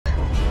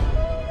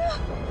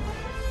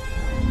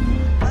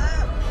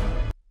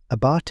a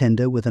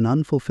bartender with an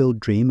unfulfilled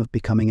dream of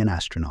becoming an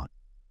astronaut.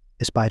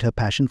 Despite her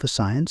passion for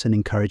science and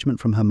encouragement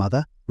from her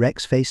mother,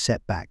 Rex faced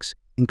setbacks,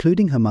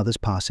 including her mother's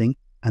passing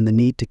and the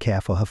need to care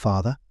for her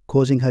father,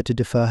 causing her to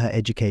defer her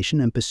education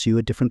and pursue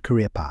a different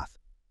career path.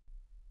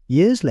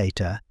 Years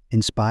later,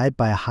 inspired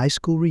by a high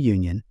school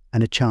reunion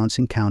and a chance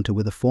encounter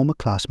with a former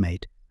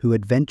classmate who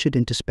had ventured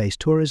into space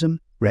tourism,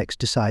 Rex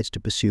decides to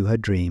pursue her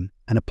dream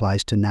and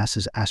applies to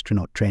NASA's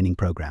astronaut training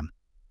program.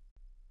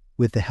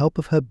 With the help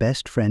of her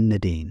best friend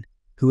Nadine,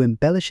 who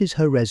embellishes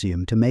her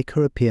resume to make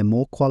her appear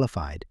more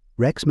qualified,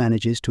 Rex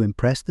manages to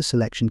impress the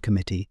selection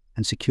committee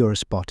and secure a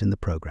spot in the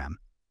program.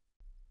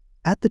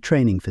 At the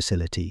training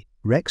facility,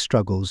 Rex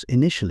struggles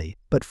initially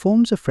but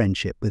forms a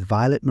friendship with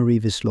Violet Marie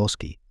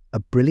Wisłowski, a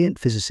brilliant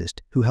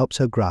physicist who helps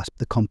her grasp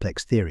the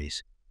complex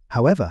theories.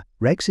 However,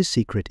 Rex's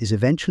secret is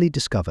eventually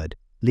discovered,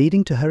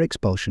 leading to her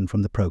expulsion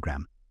from the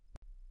program.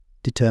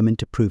 Determined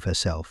to prove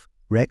herself,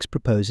 Rex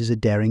proposes a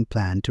daring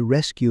plan to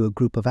rescue a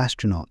group of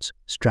astronauts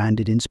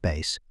stranded in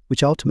space,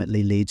 which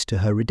ultimately leads to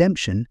her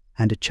redemption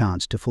and a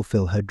chance to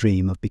fulfill her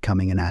dream of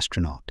becoming an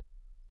astronaut.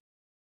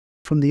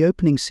 From the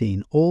opening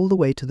scene all the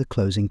way to the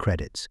closing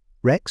credits,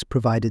 Rex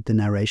provided the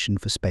narration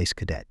for Space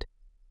Cadet.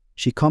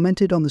 She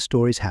commented on the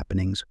story's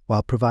happenings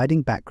while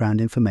providing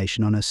background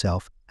information on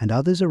herself and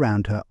others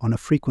around her on a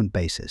frequent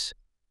basis.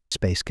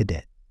 Space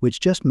Cadet, which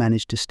just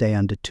managed to stay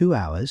under 2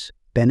 hours,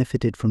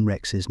 benefited from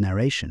Rex's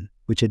narration,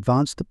 which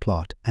advanced the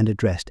plot and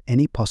addressed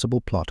any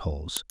possible plot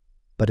holes.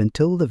 But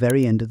until the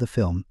very end of the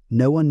film,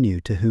 no one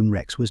knew to whom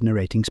Rex was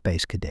narrating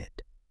Space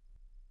Cadet.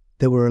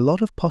 There were a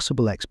lot of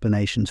possible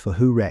explanations for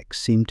who Rex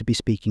seemed to be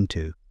speaking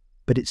to,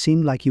 but it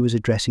seemed like he was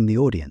addressing the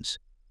audience.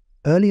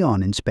 Early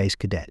on in Space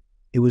Cadet,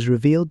 it was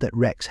revealed that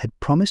Rex had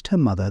promised her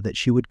mother that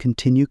she would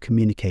continue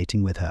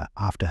communicating with her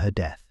after her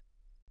death.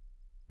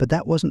 But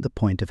that wasn't the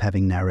point of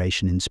having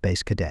narration in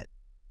Space Cadet.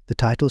 The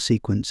title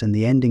sequence and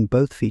the ending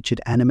both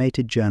featured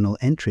animated journal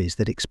entries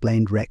that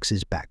explained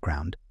Rex's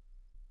background.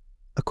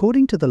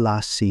 According to the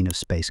last scene of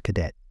Space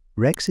Cadet,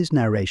 Rex's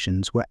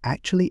narrations were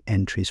actually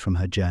entries from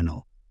her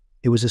journal.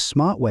 It was a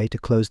smart way to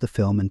close the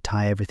film and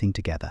tie everything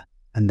together,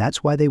 and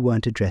that's why they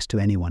weren't addressed to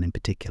anyone in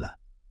particular.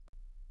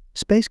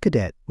 Space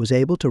Cadet was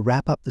able to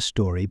wrap up the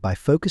story by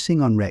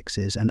focusing on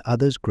Rex's and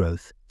others'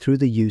 growth through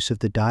the use of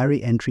the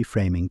diary entry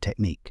framing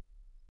technique.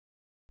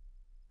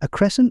 A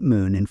crescent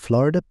moon in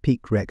Florida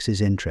piqued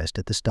Rex's interest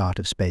at the start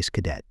of Space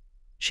Cadet.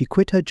 She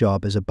quit her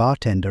job as a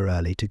bartender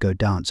early to go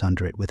dance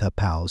under it with her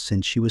pals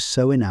since she was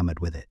so enamored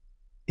with it.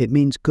 "It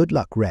means good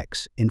luck,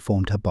 Rex,"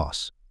 informed her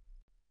boss.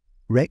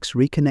 Rex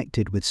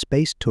reconnected with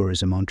space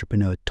tourism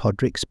entrepreneur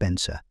Todrick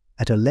Spencer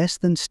at a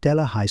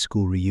less-than-stellar high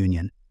school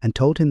reunion and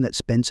told him that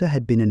Spencer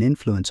had been an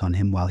influence on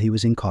him while he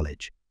was in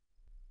college.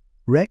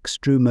 Rex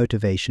drew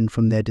motivation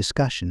from their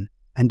discussion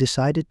and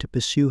decided to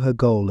pursue her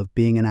goal of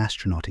being an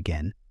astronaut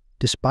again,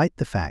 despite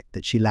the fact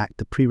that she lacked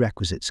the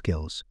prerequisite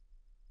skills.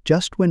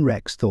 Just when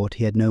Rex thought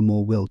he had no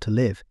more will to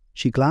live,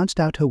 she glanced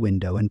out her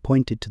window and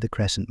pointed to the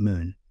crescent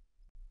moon.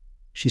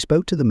 She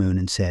spoke to the moon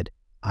and said,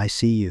 "I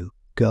see you,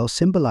 girl,"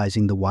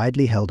 symbolizing the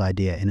widely held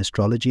idea in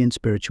astrology and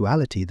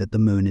spirituality that the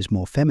moon is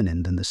more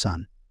feminine than the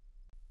sun.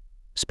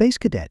 Space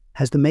Cadet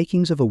has the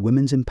makings of a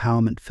women's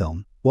empowerment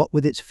film, what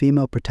with its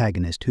female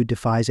protagonist who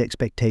defies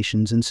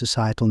expectations and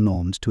societal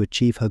norms to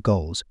achieve her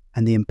goals,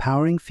 and the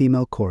empowering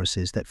female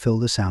choruses that fill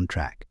the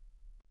soundtrack.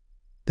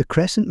 The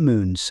crescent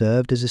moon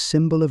served as a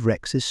symbol of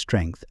Rex's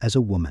strength as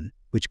a woman,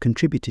 which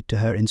contributed to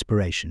her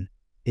inspiration.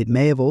 It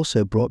may have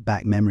also brought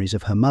back memories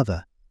of her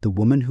mother, the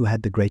woman who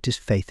had the greatest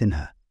faith in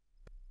her.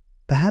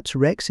 Perhaps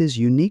Rex's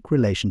unique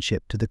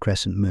relationship to the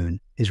crescent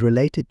moon is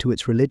related to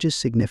its religious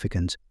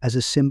significance as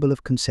a symbol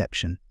of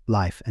conception,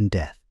 life, and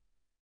death.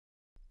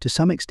 To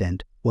some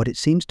extent, what it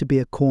seems to be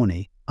a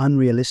corny,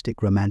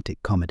 unrealistic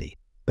romantic comedy,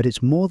 but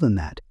it's more than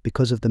that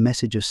because of the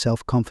message of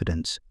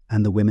self-confidence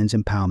and the women's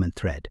empowerment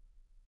thread.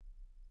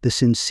 The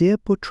sincere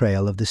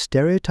portrayal of the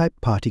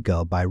stereotyped party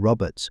girl by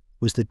Roberts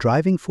was the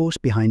driving force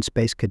behind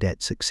Space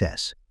Cadet's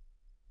success.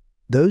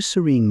 Those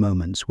serene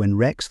moments when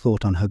Rex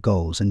thought on her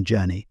goals and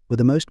journey were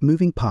the most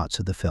moving parts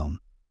of the film.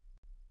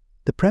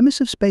 The premise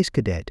of Space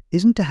Cadet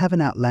isn't to have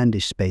an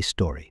outlandish space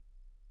story.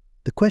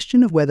 The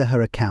question of whether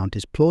her account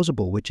is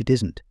plausible, which it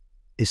isn't,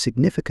 is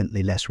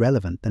significantly less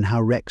relevant than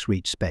how Rex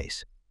reached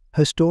space.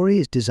 Her story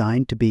is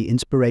designed to be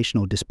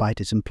inspirational despite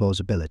its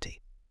implausibility.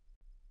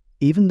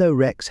 Even though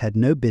Rex had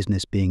no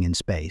business being in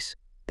space,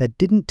 that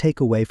didn't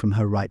take away from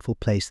her rightful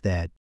place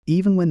there.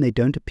 Even when they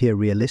don't appear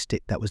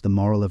realistic, that was the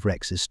moral of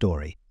Rex's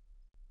story.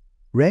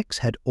 Rex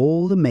had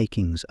all the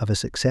makings of a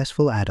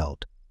successful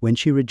adult when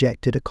she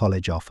rejected a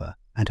college offer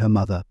and her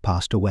mother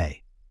passed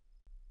away.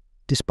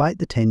 Despite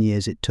the 10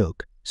 years it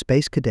took,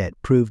 Space Cadet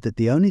proved that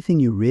the only thing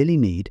you really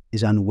need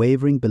is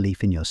unwavering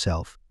belief in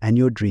yourself and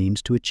your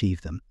dreams to achieve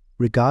them,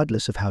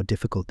 regardless of how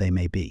difficult they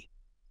may be.